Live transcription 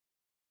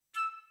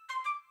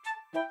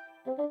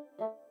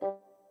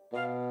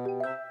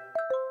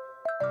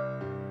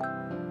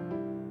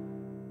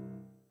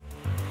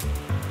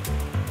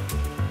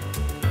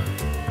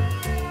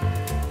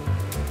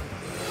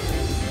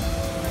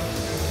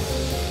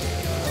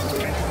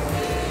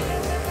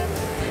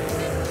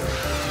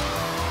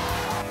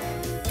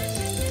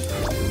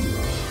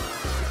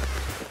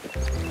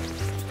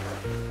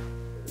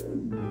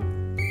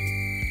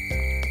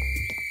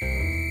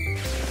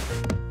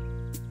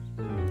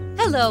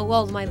Hello,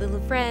 all my little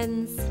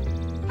friends.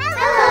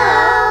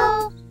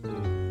 Hello!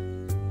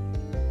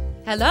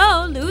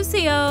 Hello,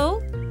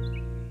 Lucio.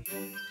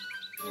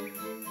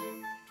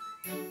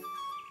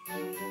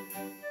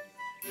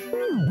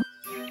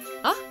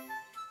 Oh.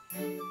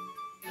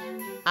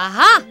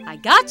 Aha! I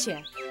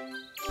gotcha!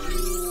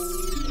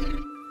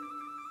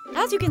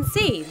 As you can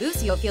see,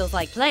 Lucio feels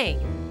like playing.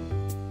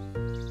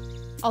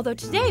 Although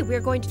today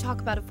we're going to talk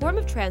about a form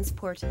of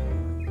transport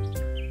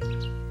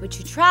which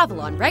you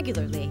travel on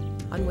regularly,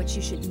 on which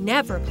you should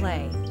never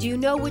play. Do you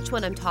know which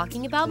one I'm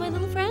talking about, my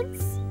little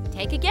friends?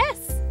 Take a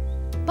guess.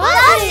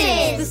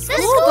 Buses! The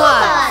school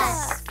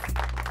bus!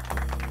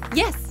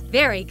 Yes,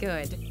 very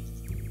good.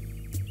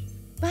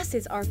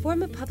 Buses are a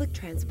form of public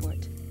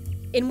transport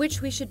in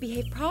which we should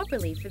behave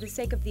properly for the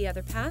sake of the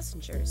other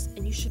passengers,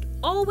 and you should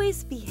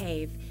always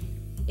behave,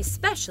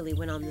 especially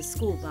when on the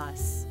school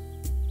bus.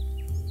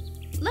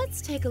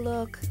 Let's take a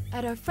look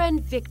at our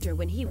friend Victor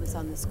when he was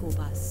on the school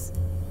bus.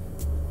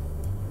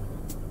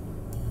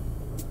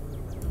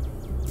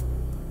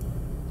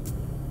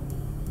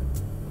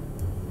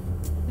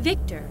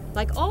 Victor,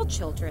 like all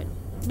children,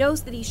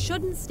 knows that he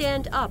shouldn't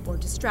stand up or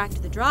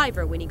distract the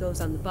driver when he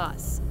goes on the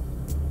bus.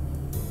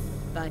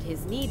 But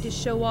his need to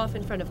show off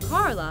in front of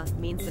Carla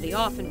means that he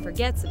often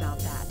forgets about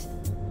that.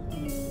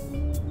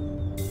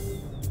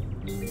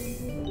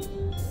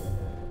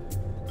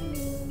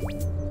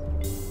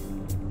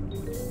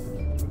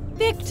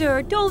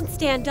 Victor, don't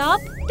stand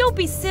up! Don't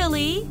be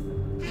silly!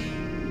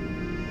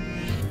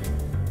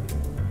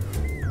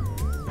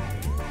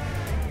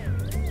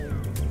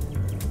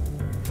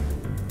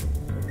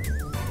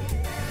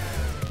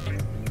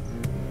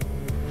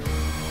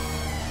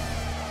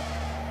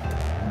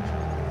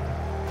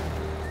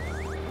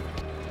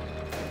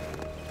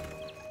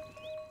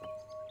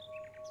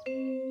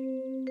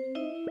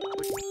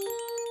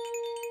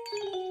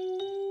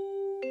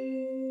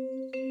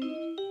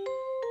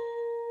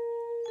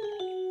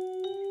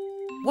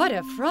 What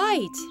a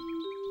fright!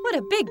 What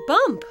a big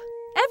bump!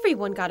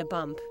 Everyone got a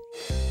bump.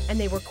 And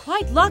they were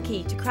quite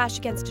lucky to crash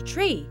against a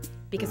tree,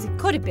 because it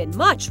could have been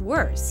much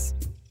worse.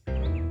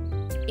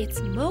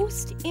 It's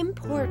most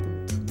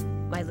important,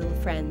 my little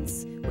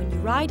friends, when you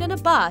ride on a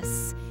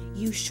bus,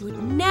 you should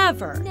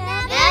never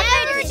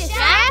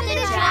distract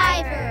the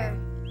driver!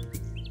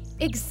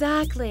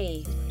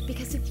 Exactly,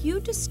 because if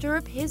you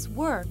disturb his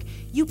work,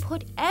 you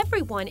put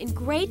everyone in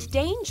great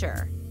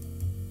danger.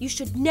 You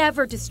should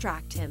never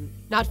distract him,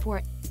 not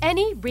for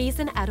any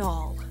reason at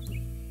all.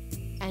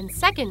 And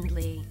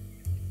secondly,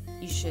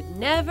 you should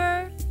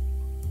never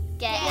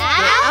Get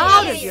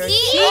out of your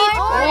seat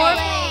or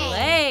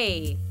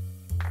play.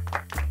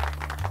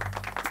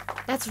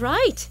 That's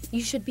right.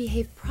 You should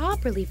behave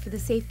properly for the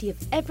safety of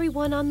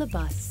everyone on the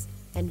bus.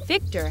 And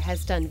Victor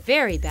has done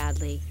very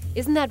badly.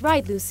 Isn't that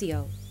right,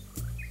 Lucio?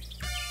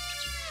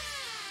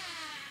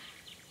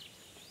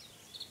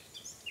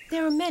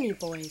 There are many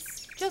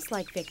boys, just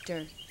like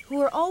Victor, who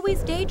are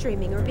always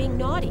daydreaming or being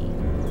naughty.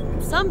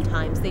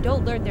 Sometimes they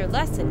don't learn their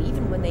lesson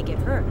even when they get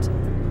hurt.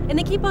 And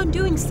they keep on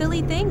doing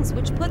silly things,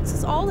 which puts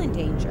us all in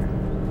danger.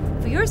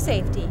 For your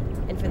safety,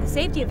 and for the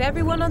safety of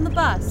everyone on the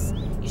bus,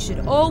 you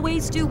should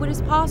always do what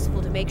is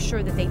possible to make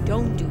sure that they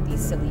don't do these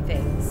silly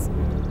things.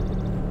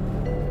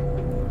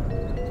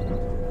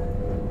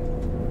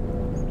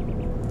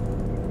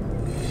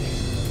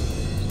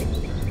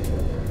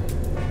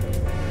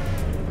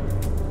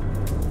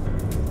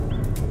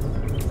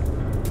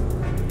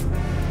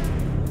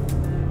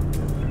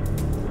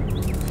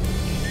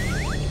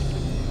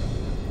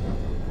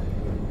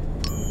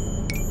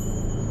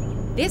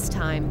 This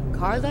time,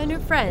 Carla and her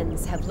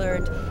friends have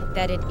learned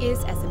that it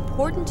is as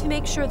important to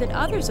make sure that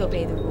others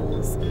obey the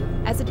rules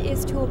as it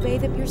is to obey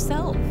them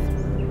yourself.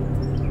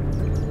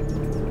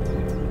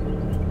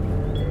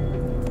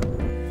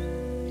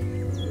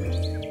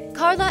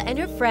 Carla and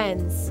her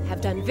friends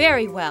have done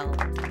very well.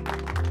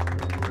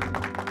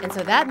 And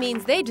so that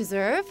means they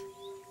deserve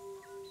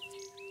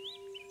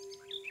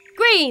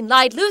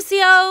GreenLight,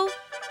 Lucio!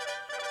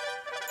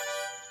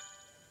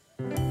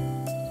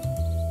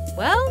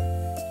 Well,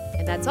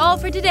 and that's all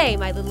for today,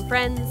 my little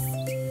friends.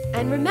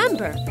 And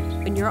remember,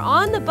 when you're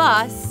on the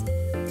bus,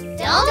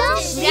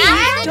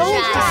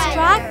 Don't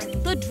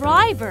distract the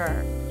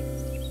driver.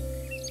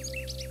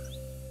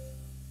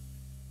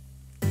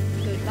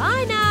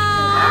 Goodbye now.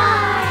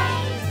 Bye.